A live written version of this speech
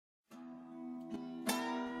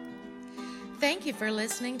Thank you for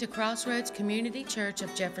listening to Crossroads Community Church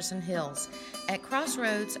of Jefferson Hills. At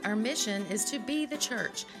Crossroads, our mission is to be the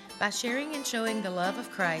church by sharing and showing the love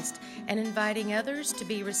of Christ and inviting others to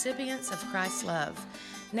be recipients of Christ's love.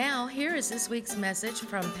 Now, here is this week's message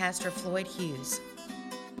from Pastor Floyd Hughes.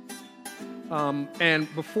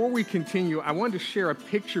 And before we continue, I wanted to share a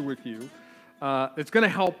picture with you that's going to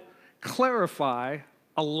help clarify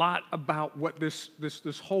a lot about what this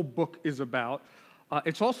whole book is about.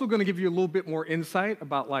 It's also going to give you a little bit more insight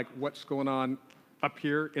about like what's going on up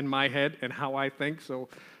here in my head and how I think. So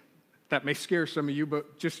that may scare some of you,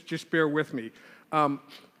 but just bear with me.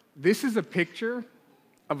 This is a picture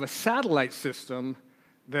of a satellite system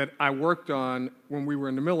that I worked on when we were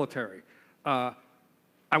in the military. I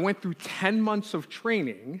went through 10 months of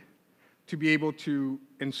training to be able to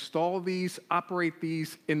install these, operate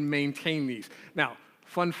these, and maintain these. Now,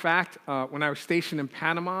 fun fact, when I was stationed in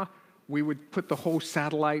Panama, we would put the whole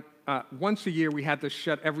satellite, once a year we had to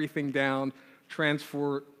shut everything down,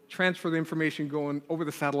 transfer the information going over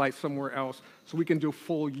the satellite somewhere else so we can do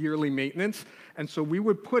full yearly maintenance. And so we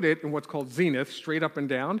would put it in what's called zenith, straight up and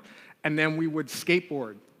down, and then we would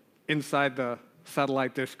skateboard inside the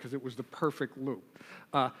satellite dish because it was the perfect loop.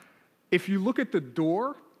 If you look at the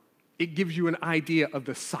door, it gives you an idea of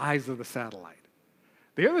the size of the satellite.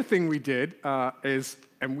 The other thing we did is,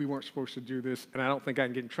 and we weren't supposed to do this, and I don't think I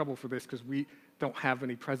can get in trouble for this because we don't have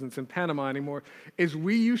any presence in Panama anymore, is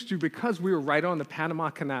we used to, because we were right on the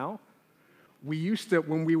Panama Canal, we used to,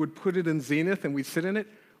 when we would put it in zenith and we'd sit in it,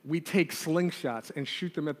 we'd take slingshots and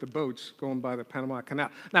shoot them at the boats going by the Panama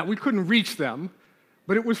Canal. Now, we couldn't reach them,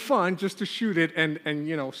 but it was fun just to shoot it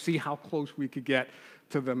and see how close we could get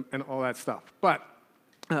to them and all that stuff. But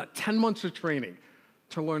 10 months of training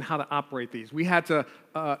to learn how to operate these. We had to,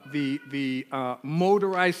 the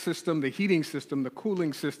motorized system, the heating system, the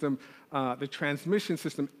cooling system, the transmission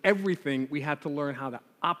system, everything we had to learn how to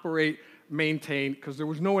operate, maintain, because there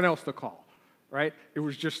was no one else to call, right? It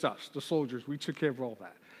was just us, the soldiers. We took care of all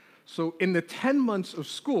that. So in the 10 months of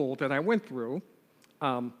school that I went through,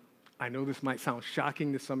 I know this might sound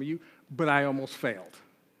shocking to some of you, but I almost failed,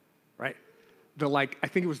 right? I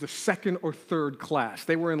think it was the second or third class.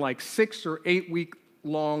 They were in like 6 or 8 week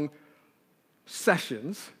long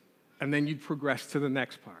sessions, and then you'd progress to the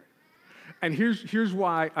next part. And here's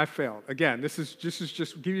why I failed. Again, this is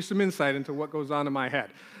just give you some insight into what goes on in my head.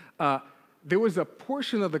 There was a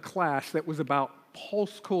portion of the class that was about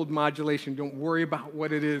pulse code modulation. Don't worry about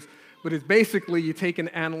what it is, but it's basically you take an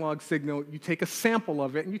analog signal, you take a sample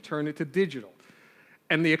of it, and you turn it to digital.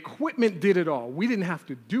 And the equipment did it all. We didn't have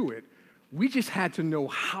to do it. We just had to know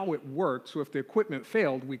how it worked, so if the equipment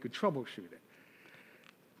failed, we could troubleshoot it.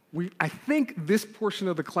 I think this portion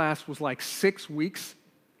of the class was like 6 weeks,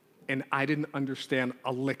 and I didn't understand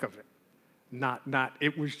a lick of it.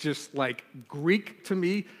 It was just like Greek to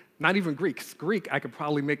me, not even Greek. Greek, I could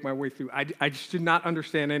probably make my way through. I just did not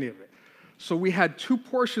understand any of it. So we had 2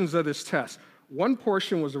 portions of this test. One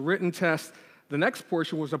portion was a written test. The next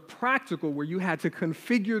portion was a practical where you had to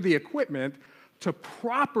configure the equipment to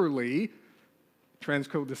properly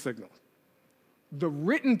transcode the signal. The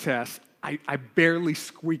written test, I barely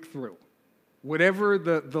squeaked through. Whatever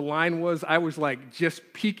the line was, I was like just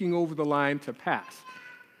peeking over the line to pass.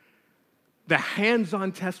 The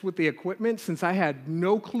hands-on test with the equipment, since I had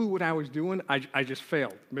no clue what I was doing, I just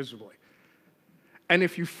failed miserably. And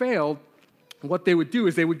if you failed, what they would do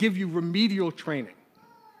is they would give you remedial training.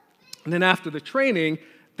 And then after the training,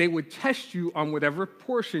 they would test you on whatever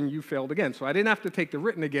portion you failed again. So I didn't have to take the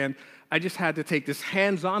written again. I just had to take this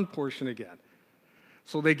hands-on portion again.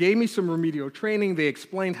 So they gave me some remedial training. They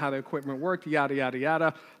explained how the equipment worked, yada, yada,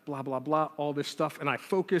 yada, blah, blah, blah, all this stuff. And I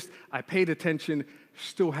focused, I paid attention,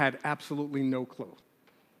 still had absolutely no clue.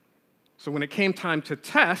 So when it came time to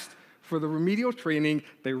test for the remedial training,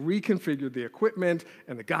 they reconfigured the equipment,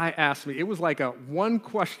 and the guy asked me, it was like a one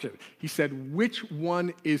question. He said, which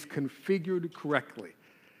one is configured correctly?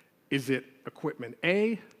 Is it equipment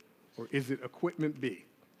A or is it equipment B?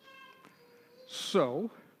 So,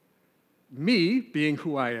 me, being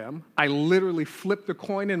who I am, I literally flipped the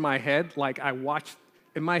coin in my head like I watched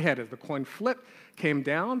in my head as the coin flipped, came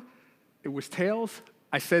down, it was tails,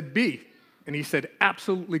 I said B, and he said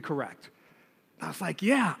absolutely correct. I was like,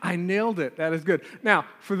 yeah, I nailed it, that is good. Now,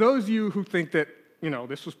 for those of you who think that,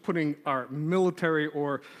 this was putting our military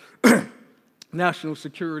or national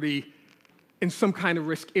security in some kind of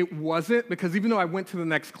risk, it wasn't, because even though I went to the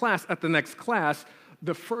next class,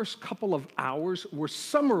 the first couple of hours were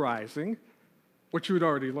summarizing what you had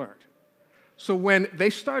already learned. So when they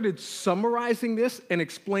started summarizing this and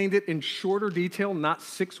explained it in shorter detail, not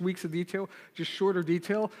 6 weeks of detail, just shorter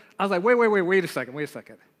detail, I was like, wait a second.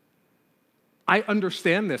 I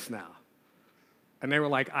understand this now. And they were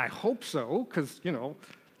like, I hope so, because,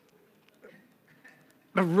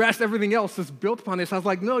 the rest, everything else is built upon this. I was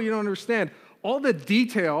like, no, you don't understand. All the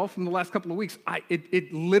detail from the last couple of weeks,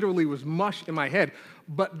 it literally was mush in my head.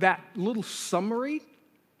 But that little summary,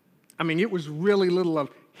 it was really little of,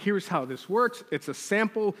 here's how this works. It's a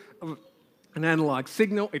sample of an analog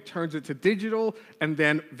signal. It turns it to digital, and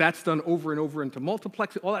then that's done over and over into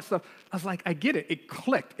multiplexing, all that stuff. I was like, I get it. It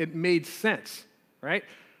clicked. It made sense, right?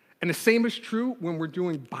 And the same is true when we're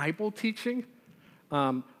doing Bible teaching.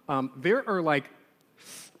 There are like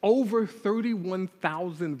over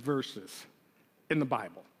 31,000 verses in the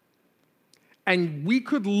Bible. And we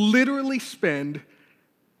could literally spend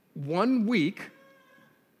 1 week,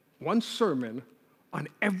 one sermon, on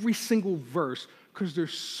every single verse because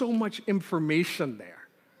there's so much information there,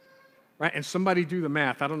 right? And somebody do the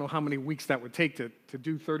math. I don't know how many weeks that would take to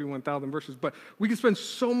do 31,000 verses, but we could spend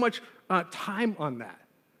so much time on that.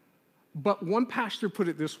 But one pastor put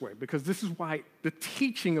it this way, because this is why the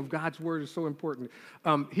teaching of God's word is so important.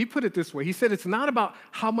 He put it this way. He said, it's not about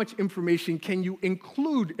how much information can you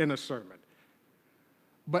include in a sermon,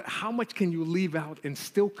 but how much can you leave out and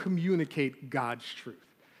still communicate God's truth,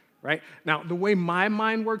 right? Now, the way my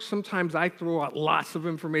mind works, sometimes I throw out lots of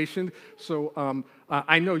information. So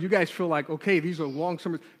I know you guys feel like, okay, these are long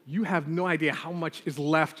sermons. You have no idea how much is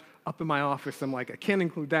left up in my office. I'm like, I can't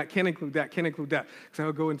include that, can't include that, can't include that, because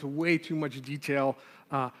I'll go into way too much detail,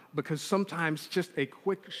 because sometimes just a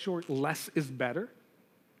quick, short, less is better,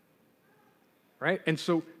 right? And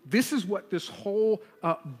so this is what this whole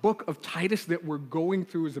book of Titus that we're going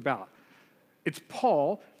through is about. It's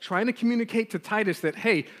Paul trying to communicate to Titus that,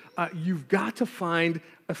 hey, you've got to find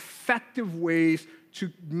effective ways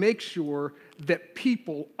to make sure that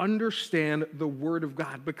people understand the Word of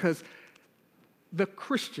God, because the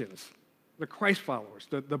Christians, the Christ followers,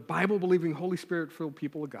 the Bible-believing, Holy Spirit-filled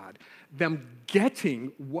people of God, them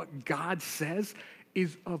getting what God says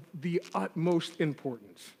is of the utmost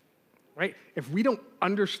importance, right? If we don't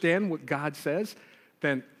understand what God says,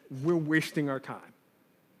 then we're wasting our time.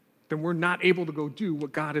 Then we're not able to go do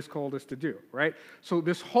what God has called us to do, right? So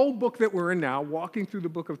this whole book that we're in now, walking through the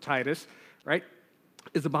book of Titus, right,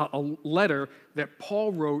 is about a letter that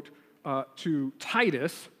Paul wrote to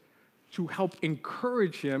Titus to help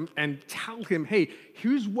encourage him and tell him, hey,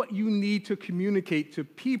 here's what you need to communicate to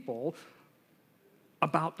people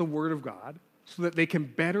about the Word of God so that they can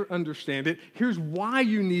better understand it. Here's why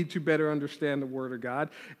you need to better understand the Word of God.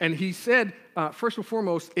 And he said, first and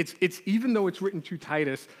foremost, it's even though it's written to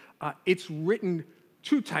Titus, it's written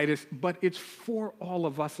to Titus, but it's for all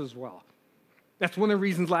of us as well. That's one of the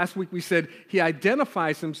reasons last week we said he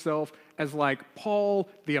identifies himself as like Paul,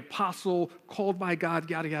 the apostle, called by God,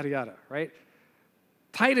 yada, yada, yada, right?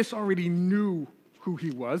 Titus already knew who he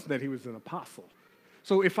was, that he was an apostle.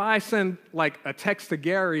 So if I send like a text to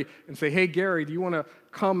Gary and say, hey, Gary, do you want to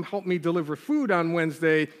come help me deliver food on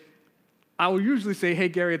Wednesday? I will usually say, hey,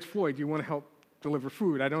 Gary, it's Floyd. Do you want to help deliver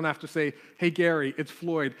food? I don't have to say, hey, Gary, it's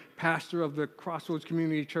Floyd, pastor of the Crossroads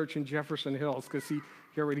Community Church in Jefferson Hills, because he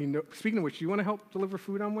already knows. Speaking of which, do you want to help deliver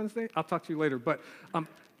food on Wednesday? I'll talk to you later. But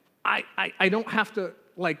I don't have to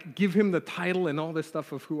like give him the title and all this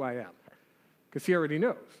stuff of who I am, because he already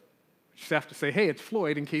knows. I just have to say, hey, it's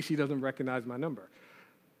Floyd, in case he doesn't recognize my number.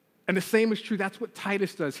 And the same is true. That's what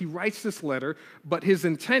Titus does. He writes this letter, but his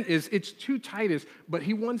intent is it's to Titus, but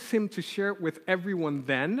he wants him to share it with everyone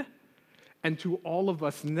then and to all of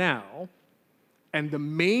us now. And the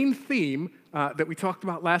main theme that we talked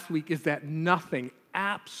about last week is that nothing,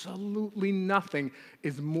 absolutely nothing,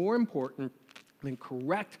 is more important than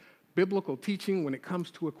correct biblical teaching when it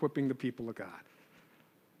comes to equipping the people of God.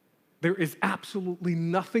 There is absolutely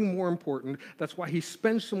nothing more important. That's why he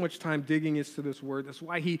spends so much time digging into this word. That's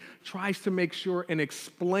why he tries to make sure and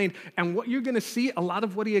explain. And what you're going to see, a lot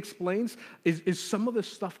of what he explains is some of the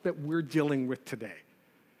stuff that we're dealing with today.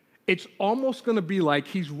 It's almost going to be like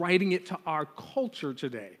he's writing it to our culture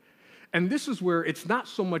today. And this is where it's not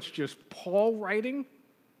so much just Paul writing.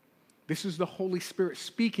 This is the Holy Spirit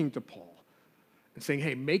speaking to Paul and saying,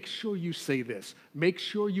 hey, make sure you say this. Make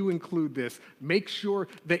sure you include this. Make sure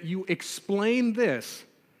that you explain this,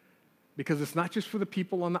 because it's not just for the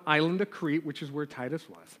people on the island of Crete, which is where Titus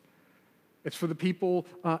was. It's for the people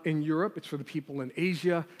in Europe. It's for the people in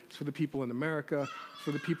Asia. It's for the people in America. It's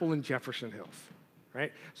for the people in Jefferson Hills,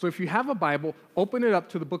 right? So if you have a Bible, open it up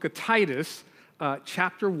to the book of Titus,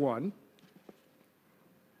 chapter 1.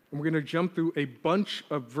 And we're going to jump through a bunch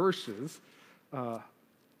of verses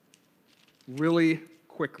really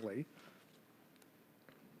quickly.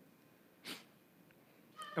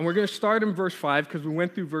 And we're going to start in verse 5 because we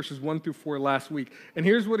went through verses 1 through 4 last week. And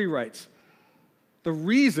here's what he writes. the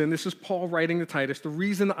reason, this is Paul writing to Titus, the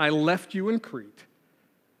reason I left you in Crete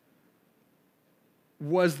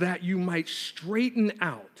was that you might straighten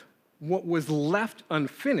out what was left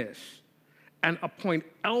unfinished and appoint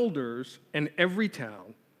elders in every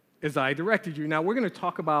town as I directed you. Now, we're going to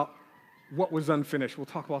talk about what was unfinished. We'll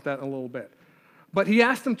talk about that in a little bit. But he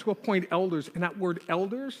asked them to appoint elders, and that word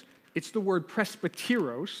elders, it's the word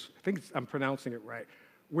presbyteros. I think I'm pronouncing it right,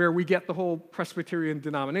 where we get the whole Presbyterian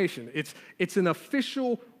denomination. It's an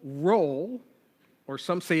official role, or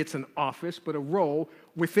some say it's an office, but a role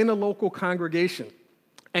within a local congregation.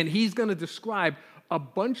 And he's going to describe a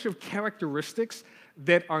bunch of characteristics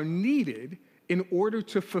that are needed in order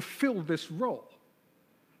to fulfill this role.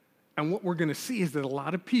 And what we're going to see is that a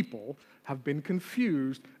lot of people have been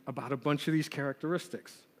confused about a bunch of these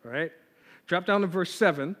characteristics, all right? Drop down to verse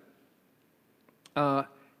 7.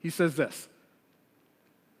 He says this.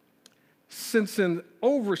 Since an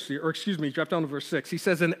overseer, drop down to verse 6. He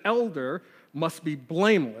says, an elder must be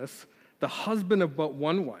blameless, the husband of but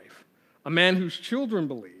one wife, a man whose children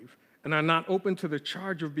believe and are not open to the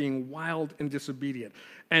charge of being wild and disobedient.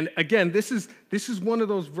 And again, this is one of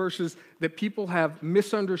those verses that people have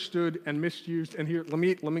misunderstood and misused. And here, let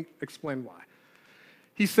me explain why.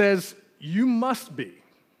 He says, you must be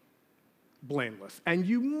blameless, and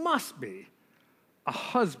you must be a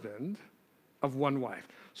husband of one wife.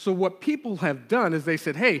 So what people have done is they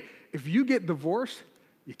said, hey, if you get divorced,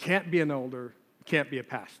 you can't be an elder, you can't be a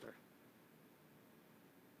pastor.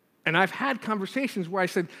 And I've had conversations where I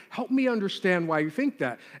said, help me understand why you think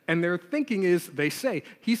that. And their thinking is,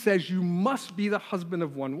 he says, you must be the husband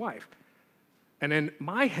of one wife. And in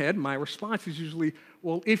my head, my response is usually,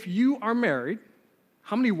 well, if you are married,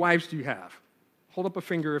 how many wives do you have? Hold up a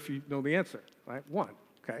finger if you know the answer, right? One,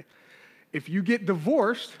 okay? If you get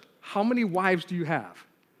divorced, how many wives do you have?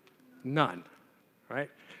 None,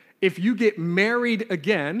 right? If you get married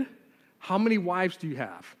again, how many wives do you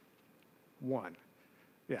have? One.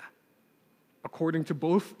 Yeah. According to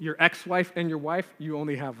both your ex-wife and your wife, you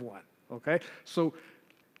only have one, okay? So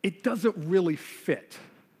it doesn't really fit.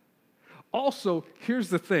 Also, here's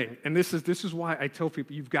the thing, and this is why I tell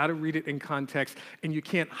people you've got to read it in context, and you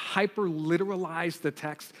can't hyper-literalize the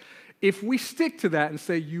text. If we stick to that and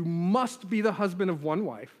say you must be the husband of one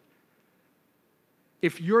wife,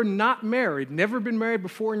 if you're not married, never been married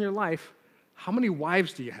before in your life, how many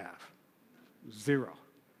wives do you have? 0.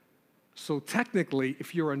 So technically,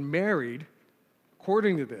 if you're unmarried,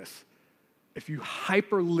 according to this, if you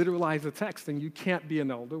hyper-literalize the text, then you can't be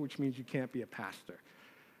an elder, which means you can't be a pastor.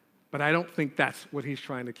 But I don't think that's what he's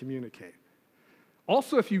trying to communicate.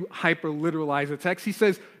 Also, if you hyper-literalize the text, he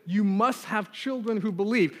says, you must have children who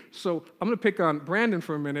believe. So I'm going to pick on Brandon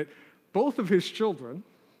for a minute. Both of his children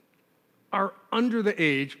are under the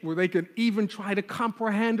age where they could even try to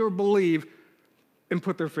comprehend or believe and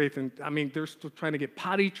put their faith in. I mean, they're still trying to get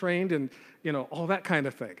potty trained and, all that kind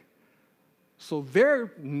of thing. So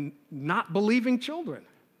they're not believing children.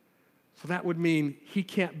 So that would mean he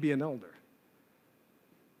can't be an elder.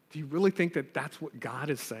 Do you really think that that's what God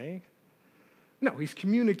is saying? No, he's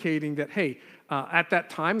communicating that, hey, at that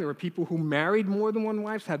time, there were people who married more than one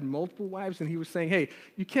wife, had multiple wives, and he was saying, hey,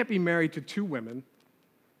 you can't be married to 2 women.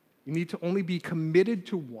 You need to only be committed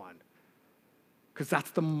to one, because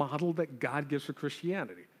that's the model that God gives for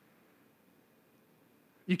Christianity.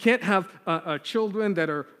 You can't have children that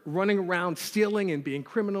are running around stealing and being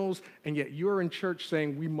criminals, and yet you're in church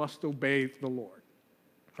saying we must obey the Lord,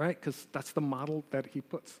 right? Because that's the model that he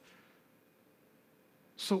puts.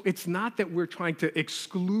 So it's not that we're trying to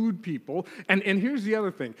exclude people. And here's the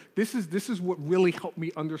other thing. This is what really helped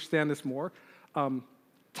me understand this more.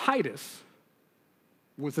 Titus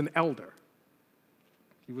was an elder.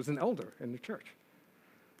 He was an elder in the church.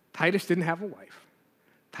 Titus didn't have a wife.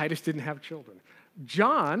 Titus didn't have children.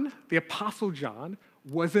 John, the Apostle John,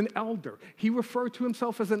 was an elder. He referred to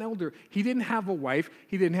himself as an elder. He didn't have a wife.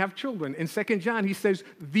 He didn't have children. In 2 John, he says,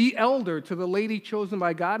 the elder to the lady chosen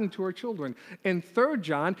by God and to her children. In 3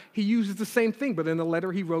 John, he uses the same thing, but in a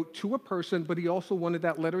letter he wrote to a person, but he also wanted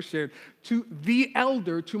that letter shared to the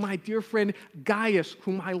elder, to my dear friend Gaius,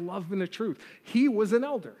 whom I love in the truth. He was an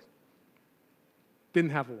elder.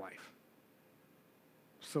 Didn't have a wife.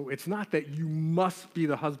 So it's not that you must be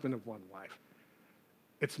the husband of one wife.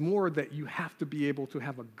 It's more that you have to be able to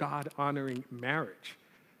have a God-honoring marriage,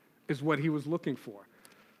 is what he was looking for.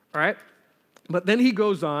 All right? But then he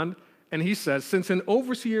goes on and he says, since an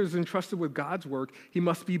overseer is entrusted with God's work, he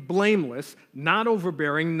must be blameless, not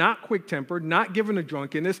overbearing, not quick-tempered, not given to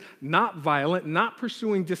drunkenness, not violent, not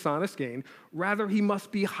pursuing dishonest gain. Rather, he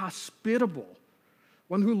must be hospitable,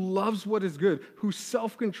 one who loves what is good, who's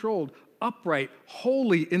self-controlled, upright,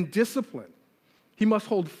 holy, and disciplined. He must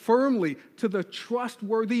hold firmly to the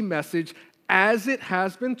trustworthy message as it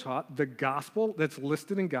has been taught, the gospel that's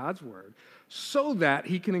listed in God's word, so that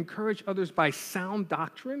he can encourage others by sound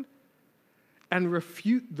doctrine and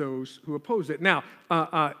refute those who oppose it. Now,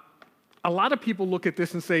 a lot of people look at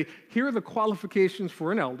this and say, here are the qualifications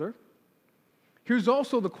for an elder. Here's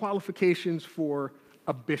also the qualifications for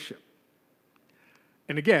a bishop.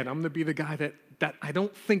 And again, I'm going to be the guy that I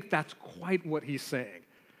don't think that's quite what he's saying.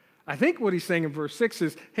 I think what he's saying in verse 6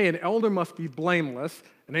 is, hey, an elder must be blameless.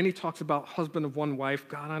 And then he talks about husband of one wife,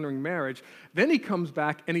 God-honoring marriage. Then he comes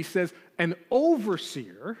back and he says, an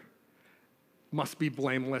overseer must be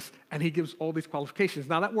blameless. And he gives all these qualifications.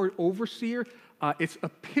 Now, that word overseer, it's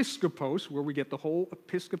episkopos, where we get the whole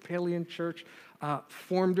Episcopalian church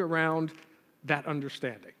formed around that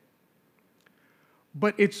understanding.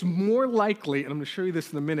 But it's more likely, and I'm going to show you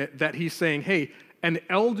this in a minute, that he's saying, hey, an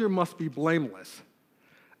elder must be blameless.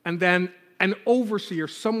 And then an overseer,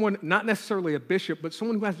 someone, not necessarily a bishop, but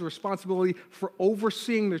someone who has the responsibility for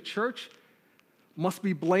overseeing the church, must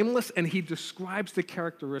be blameless, and he describes the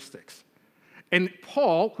characteristics. And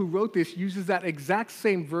Paul, who wrote this, uses that exact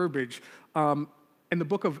same verbiage in the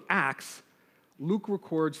book of Acts. Luke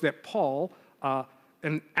records that Paul,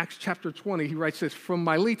 in Acts chapter 20, he writes this, from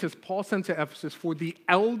Miletus, Paul sent to Ephesus for the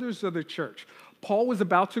elders of the church. Paul was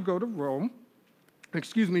about to go to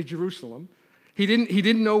Jerusalem. He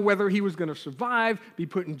didn't know whether he was going to survive, be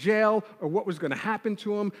put in jail, or what was going to happen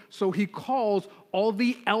to him. So he calls all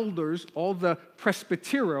the elders, all the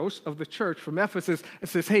presbyteros of the church from Ephesus, and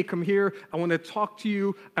says, hey, come here. I want to talk to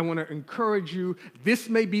you. I want to encourage you. This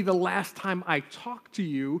may be the last time I talk to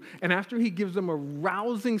you. And after he gives them a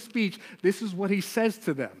rousing speech, this is what he says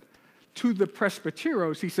to them. To the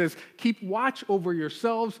presbyteros, he says, keep watch over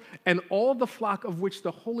yourselves and all the flock of which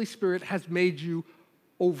the Holy Spirit has made you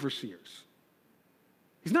overseers.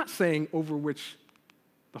 He's not saying over which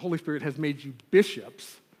the Holy Spirit has made you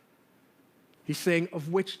bishops. He's saying of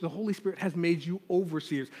which the Holy Spirit has made you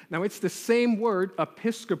overseers. Now, it's the same word,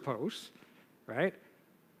 episkopos, right?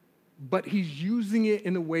 But he's using it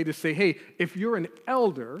in a way to say, hey, if you're an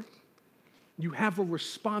elder, you have a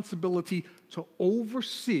responsibility to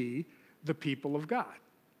oversee the people of God.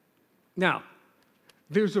 Now,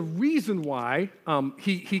 there's a reason why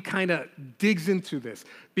he kind of digs into this,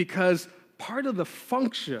 because part of the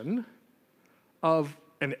function of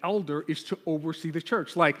an elder is to oversee the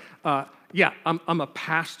church. Like, I'm a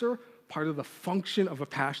pastor. Part of the function of a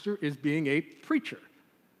pastor is being a preacher.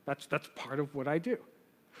 That's part of what I do.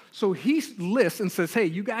 So he lists and says, hey,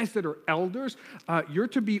 you guys that are elders, you're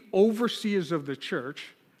to be overseers of the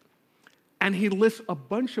church. And he lists a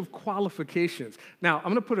bunch of qualifications. Now, I'm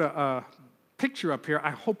going to put a picture up here. I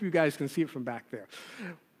hope you guys can see it from back there.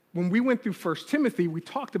 When we went through 1 Timothy, we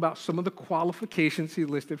talked about some of the qualifications he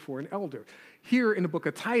listed for an elder. Here in the book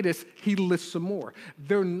of Titus, he lists some more.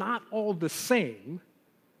 They're not all the same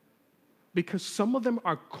because some of them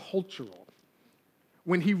are cultural.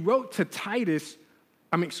 When he wrote to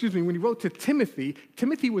when he wrote to Timothy,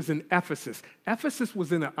 Timothy was in Ephesus. Ephesus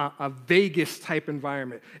was in a Vegas-type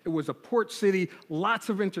environment. It was a port city, lots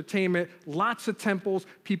of entertainment, lots of temples,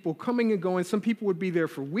 people coming and going. Some people would be there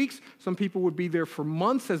for weeks. Some people would be there for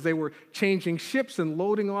months as they were changing ships and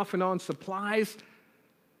loading off and on supplies.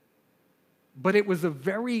 But it was a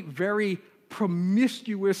very, very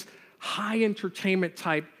promiscuous, high entertainment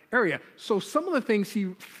type area. So some of the things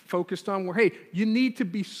he focused on were, hey, you need to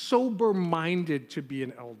be sober-minded to be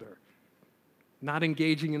an elder, not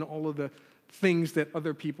engaging in all of the things that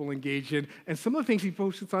other people engage in. And some of the things he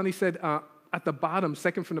focused on, he said at the bottom,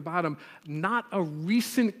 second from the bottom, not a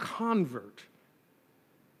recent convert.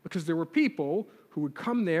 Because there were people who would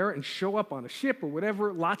come there and show up on a ship or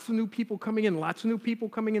whatever, lots of new people coming in, lots of new people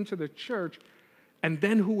coming into the church, and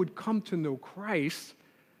then who would come to know Christ.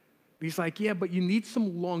 He's like, yeah, but you need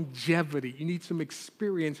some longevity. You need some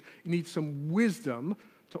experience. You need some wisdom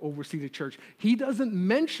to oversee the church. He doesn't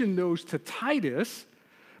mention those to Titus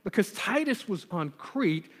because Titus was on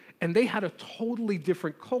Crete, and they had a totally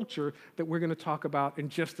different culture that we're going to talk about in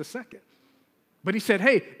just a second. But he said,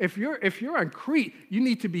 hey, if you're on Crete, you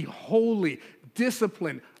need to be holy,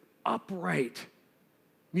 disciplined, upright.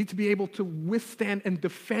 You need to be able to withstand and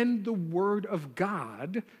defend the word of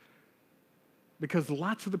God, because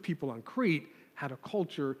lots of the people on Crete had a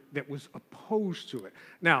culture that was opposed to it.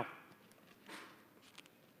 Now,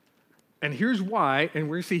 and here's why, and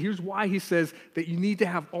we're going to see, here's why he says that you need to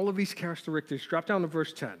have all of these characteristics. Drop down to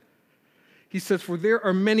verse 10. He says, for there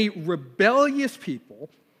are many rebellious people,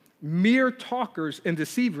 mere talkers and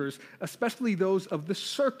deceivers, especially those of the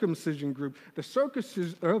circumcision group. The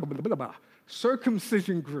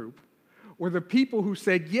circumcision group were the people who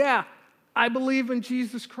said, yeah, I believe in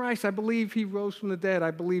Jesus Christ. I believe he rose from the dead.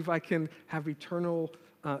 I believe I can have eternal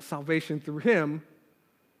salvation through him.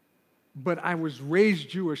 But I was raised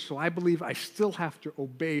Jewish, so I believe I still have to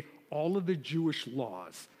obey all of the Jewish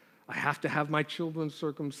laws. I have to have my children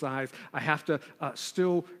circumcised. I have to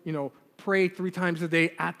still, pray 3 times a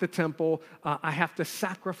day at the temple. I have to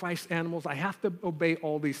sacrifice animals. I have to obey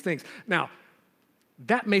all these things. Now,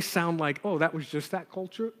 that may sound like, oh, that was just that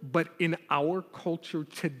culture. But in our culture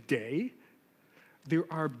today, there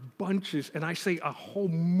are bunches, and I say a whole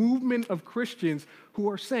movement of Christians who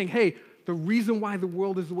are saying, hey, the reason why the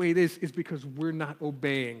world is the way it is because we're not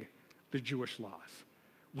obeying the Jewish laws.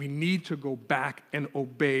 We need to go back and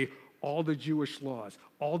obey all the Jewish laws,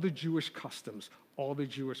 all the Jewish customs, all the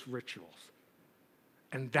Jewish rituals.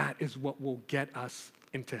 And that is what will get us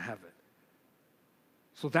into heaven.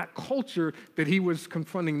 So that culture that he was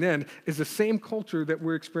confronting then is the same culture that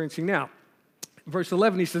we're experiencing now. Verse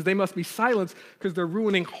 11, he says, they must be silenced because they're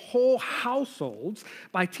ruining whole households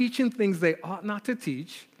by teaching things they ought not to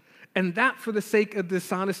teach, and that for the sake of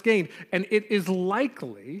dishonest gain. And it is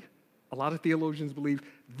likely, a lot of theologians believe,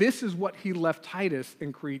 this is what he left Titus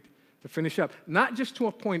in Crete to finish up. Not just to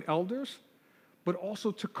appoint elders, but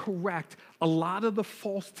also to correct a lot of the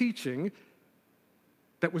false teaching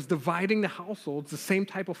that was dividing the households, the same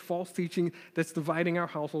type of false teaching that's dividing our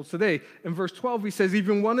households today. In verse 12, he says,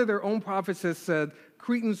 even one of their own prophets has said,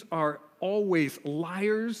 Cretans are always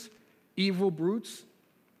liars, evil brutes,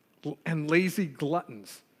 and lazy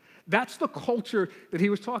gluttons. That's the culture that he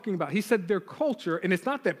was talking about. He said their culture, and it's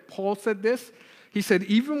not that Paul said this. He said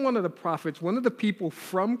even one of the prophets, one of the people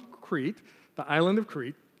from Crete, the island of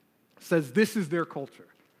Crete, says this is their culture.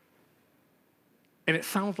 And it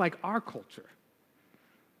sounds like our culture,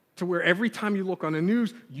 to where every time you look on the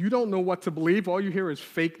news, you don't know what to believe. All you hear is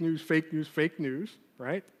fake news, fake news, fake news,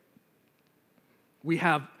 right? We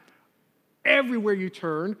have everywhere you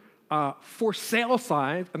turn, for sale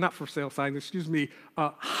signs, not for sale signs, excuse me,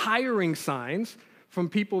 hiring signs from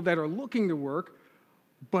people that are looking to work,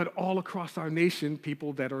 but all across our nation,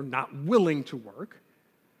 people that are not willing to work.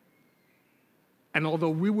 And although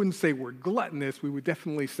we wouldn't say we're gluttonous, we would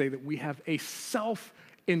definitely say that we have a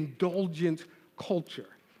self-indulgent culture.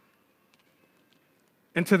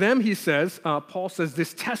 And to them, he says, Paul says,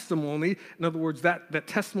 this testimony, in other words, that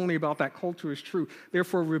testimony about that culture is true.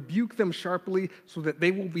 Therefore, rebuke them sharply so that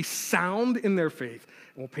they will be sound in their faith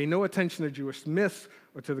and will pay no attention to Jewish myths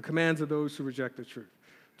or to the commands of those who reject the truth.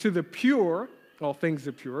 To the pure, all things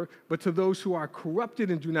are pure, but to those who are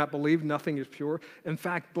corrupted and do not believe, nothing is pure. In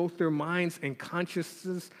fact, both their minds and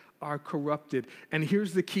consciences are corrupted. And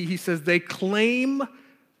here's the key. He says, they claim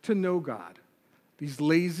to know God. These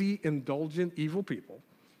lazy, indulgent, evil people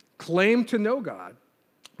claim to know God,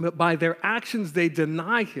 but by their actions they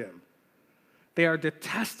deny him. They are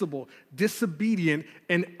detestable, disobedient,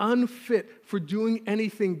 and unfit for doing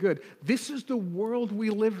anything good. This is the world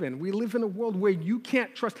we live in. We live in a world where you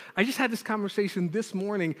can't trust. I just had this conversation this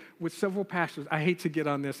morning with several pastors. I hate to get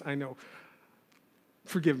on this, I know.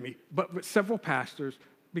 Forgive me. But with several pastors,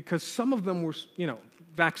 because some of them were,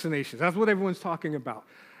 vaccinations. That's what everyone's talking about.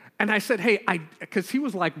 And I said, hey, because he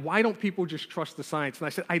was like, why don't people just trust the science? And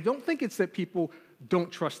I said, I don't think it's that people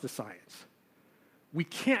don't trust the science. We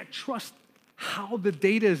can't trust how the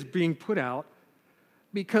data is being put out,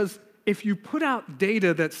 because if you put out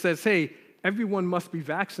data that says, hey, everyone must be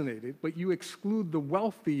vaccinated, but you exclude the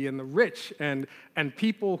wealthy and the rich and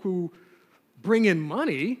people who bring in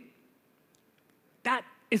money, that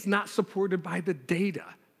is not supported by the data.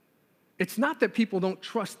 It's not that people don't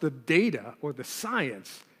trust the data or the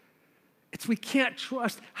science. It's we can't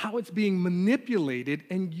trust how it's being manipulated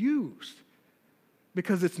and used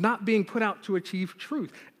because it's not being put out to achieve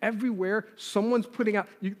truth. Everywhere, someone's putting out,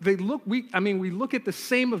 we look at the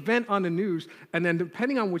same event on the news, and then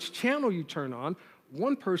depending on which channel you turn on,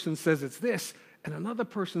 one person says it's this, and another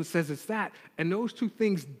person says it's that, and those two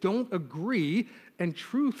things don't agree, and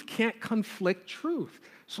truth can't conflict truth.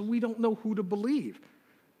 So we don't know who to believe.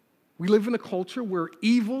 We live in a culture where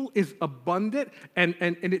evil is abundant, and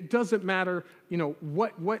it doesn't matter,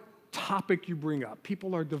 what topic you bring up.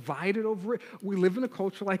 People are divided over it. We live in a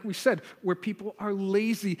culture, like we said, where people are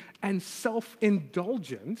lazy and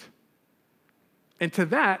self-indulgent. And to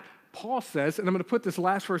that, Paul says, and I'm going to put this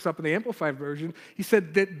last verse up in the Amplified Version, he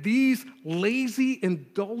said that these lazy,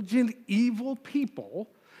 indulgent, evil people,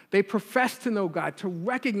 they profess to know God, to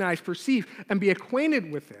recognize, perceive, and be acquainted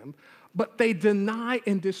with him, but they deny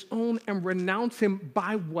and disown and renounce him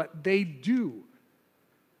by what they do.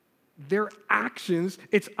 their actions,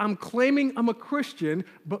 it's I'm claiming I'm a Christian,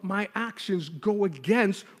 but my actions go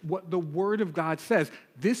against what the Word of God says.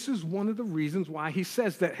 This is one of the reasons why he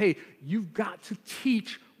says that, hey, you've got to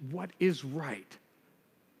teach what is right.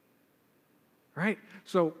 Right?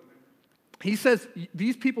 So he says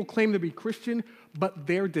these people claim to be Christian, but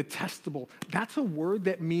they're detestable. That's a word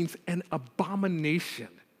that means an abomination.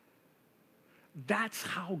 That's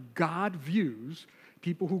how God views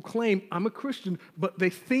people who claim, I'm a Christian, but the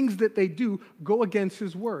things that they do go against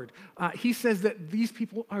his word. He says that these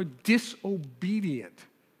people are disobedient.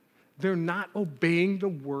 They're not obeying the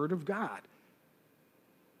word of God.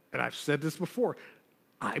 And I've said this before.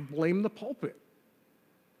 I blame the pulpit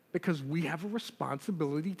because we have a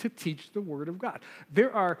responsibility to teach the word of God.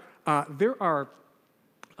 There are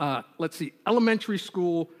elementary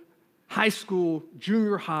school, high school,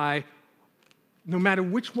 junior high, no matter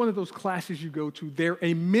which one of those classes you go to, they're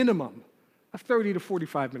a minimum of 30 to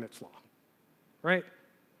 45 minutes long, right?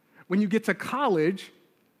 When you get to college,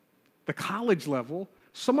 the college level,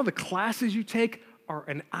 some of the classes you take are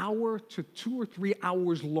an hour to 2 or 3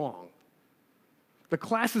 hours long. The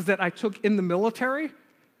classes that I took in the military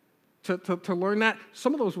to learn that,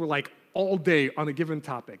 some of those were like all day on a given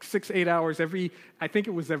topic, 6-8 hours I think it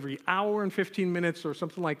was every hour and 15 minutes or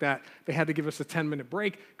something like that. They had to give us a 10-minute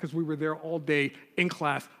break because we were there all day in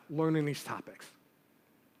class learning these topics.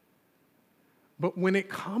 But when it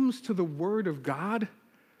comes to the Word of God,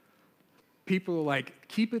 people are like,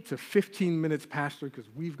 keep it to 15 minutes, Pastor, because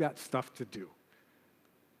we've got stuff to do.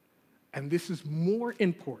 And this is more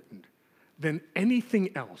important than anything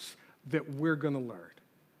else that we're going to learn.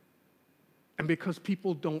 And because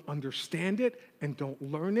people don't understand it and don't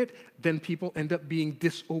learn it, then people end up being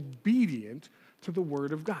disobedient to the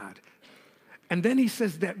Word of God. And then he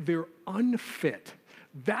says that they're unfit.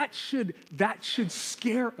 That should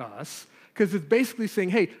scare us because it's basically saying,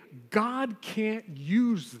 hey, God can't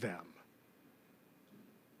use them.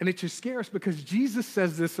 And it should scare us because Jesus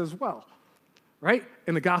says this as well. Right?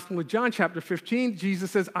 In the Gospel of John, chapter 15, Jesus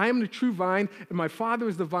says, I am the true vine, and my Father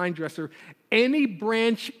is the vine dresser. Any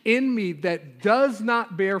branch in me that does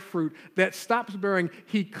not bear fruit, that stops bearing,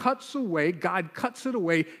 he cuts away. God cuts it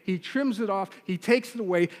away. He trims it off. He takes it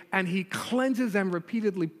away, and he cleanses and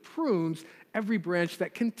repeatedly prunes every branch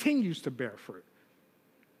that continues to bear fruit.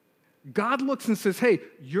 God looks and says, hey,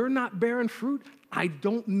 you're not bearing fruit. I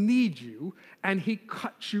don't need you, and he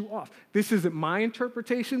cuts you off. This isn't my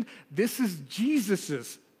interpretation. This is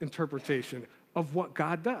Jesus' interpretation of what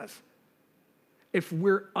God does. If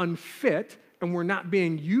we're unfit and we're not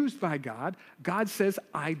being used by God, God says,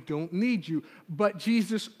 I don't need you. But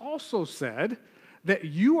Jesus also said that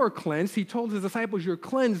you are cleansed. He told his disciples, you're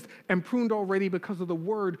cleansed and pruned already because of the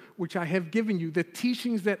word which I have given you, the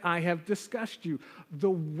teachings that I have discussed you.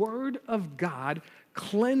 The word of God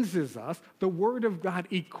cleanses us. The word of God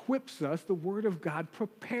equips us. The word of God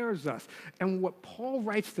prepares us. And what Paul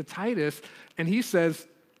writes to Titus, and he says,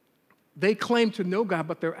 they claim to know God,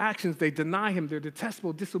 but their actions, they deny him. They're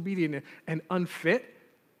detestable, disobedient, and unfit.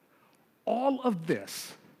 All of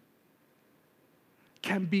this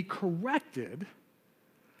can be corrected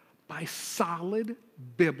by solid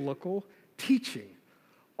biblical teaching.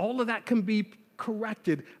 All of that can be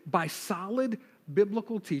corrected by solid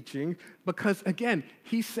biblical teaching because, again,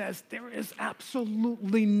 he says there is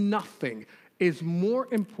absolutely nothing is more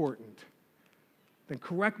important than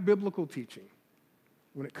correct biblical teaching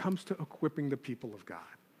when it comes to equipping the people of God.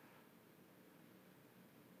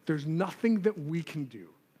 There's nothing that we can do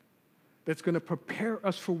that's going to prepare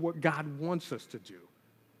us for what God wants us to do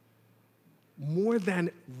more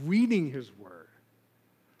than reading his word,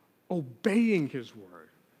 obeying his word,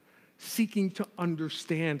 seeking to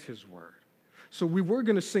understand his word. So we were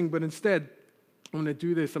going to sing, but instead, I'm going to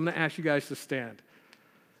do this. I'm going to ask you guys to stand.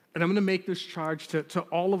 And I'm going to make this charge to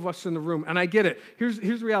all of us in the room. And I get it. Here's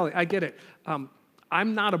the reality. I get it.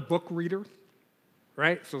 I'm not a book reader,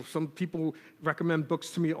 right? So some people recommend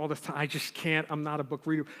books to me all the time. I just can't. I'm not a book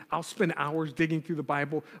reader. I'll spend hours digging through the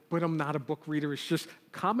Bible, but I'm not a book reader. It's just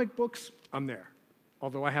comic books, I'm there.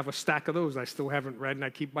 Although I have a stack of those I still haven't read, and I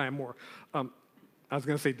keep buying more. I was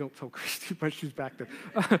going to say, don't tell Christy, but she's back there.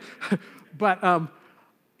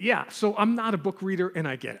 Yeah, so I'm not a book reader, and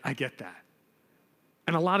I get that.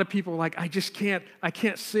 And a lot of people are like, I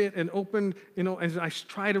can't sit and open, and I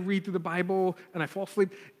try to read through the Bible, and I fall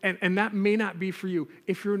asleep. And that may not be for you.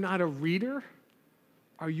 If you're not a reader,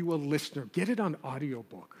 are you a listener? Get it on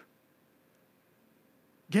audiobook.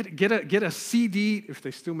 Get a CD, if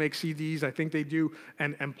they still make CDs, I think they do,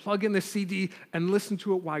 and plug in the CD and listen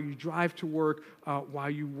to it while you drive to work, while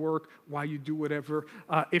you work, while you do whatever.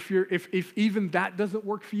 If even that doesn't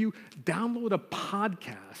work for you, download a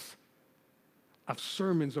podcast of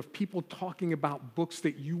sermons, of people talking about books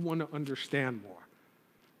that you want to understand more.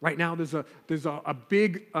 Right now, there's a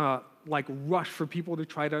big rush for people to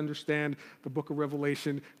try to understand the book of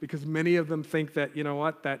Revelation because many of them think that, you know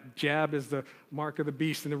what, that jab is the mark of the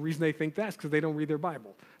beast. And the reason they think that's because they don't read their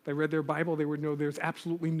Bible. If they read their Bible, they would know there's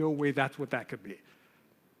absolutely no way that's what that could be.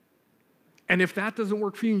 And if that doesn't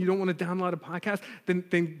work for you and you don't want to download a podcast,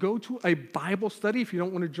 then go to a Bible study. If you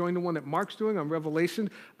don't want to join the one that Mark's doing on Revelation,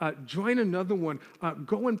 join another one.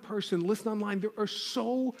 Go in person, listen online. There are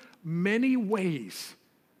so many ways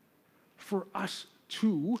for us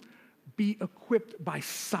to be equipped by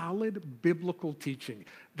solid biblical teaching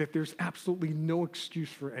that there's absolutely no excuse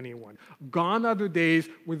for anyone. Gone are the days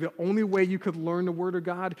where the only way you could learn the Word of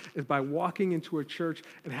God is by walking into a church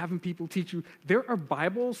and having people teach you. There are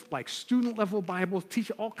Bibles, like student-level Bibles,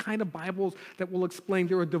 teach all kind of Bibles that will explain.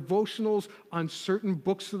 There are devotionals on certain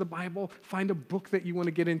books of the Bible. Find a book that you want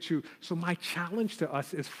to get into. So my challenge to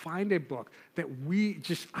us is find a book that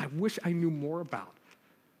I wish I knew more about.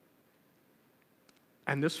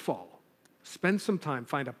 And this fall, spend some time,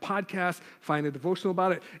 find a podcast, find a devotional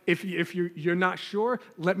about it. If you're not sure,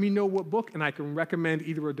 let me know what book, and I can recommend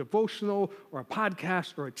either a devotional or a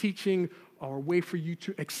podcast or a teaching or a way for you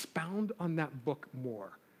to expound on that book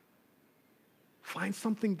more. Find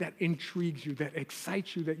something that intrigues you, that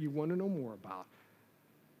excites you, that you want to know more about,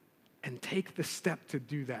 and take the step to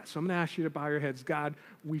do that. So I'm going to ask you to bow your heads. God,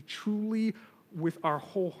 we truly, with our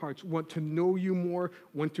whole hearts, want to know you more,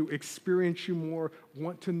 want to experience you more,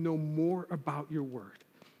 want to know more about your word.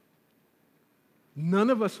 None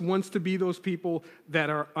of us wants to be those people that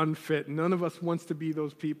are unfit. None of us wants to be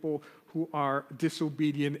those people who are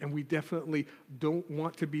disobedient, and we definitely don't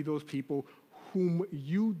want to be those people whom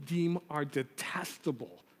you deem are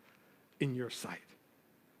detestable in your sight.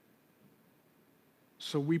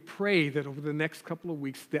 So we pray that over the next couple of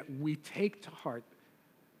weeks that we take to heart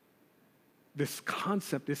this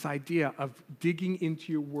concept, this idea of digging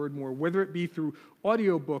into your word more, whether it be through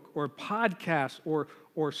audiobook or podcast or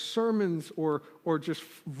sermons or just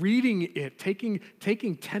reading it,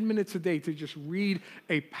 taking 10 minutes a day to just read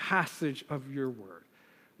a passage of your word.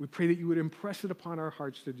 We pray that you would impress it upon our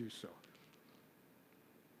hearts to do so.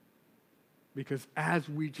 Because as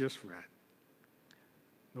we just read,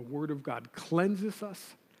 the word of God cleanses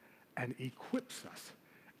us and equips us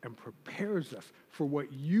and prepares us for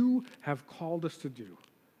what you have called us to do.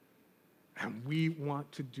 And we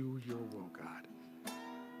want to do your will, God.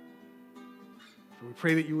 So we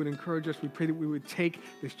pray that you would encourage us. We pray that we would take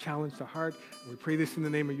this challenge to heart. And we pray this in the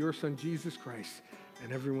name of your Son, Jesus Christ.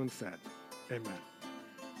 And everyone said, amen.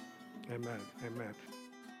 Amen. Amen.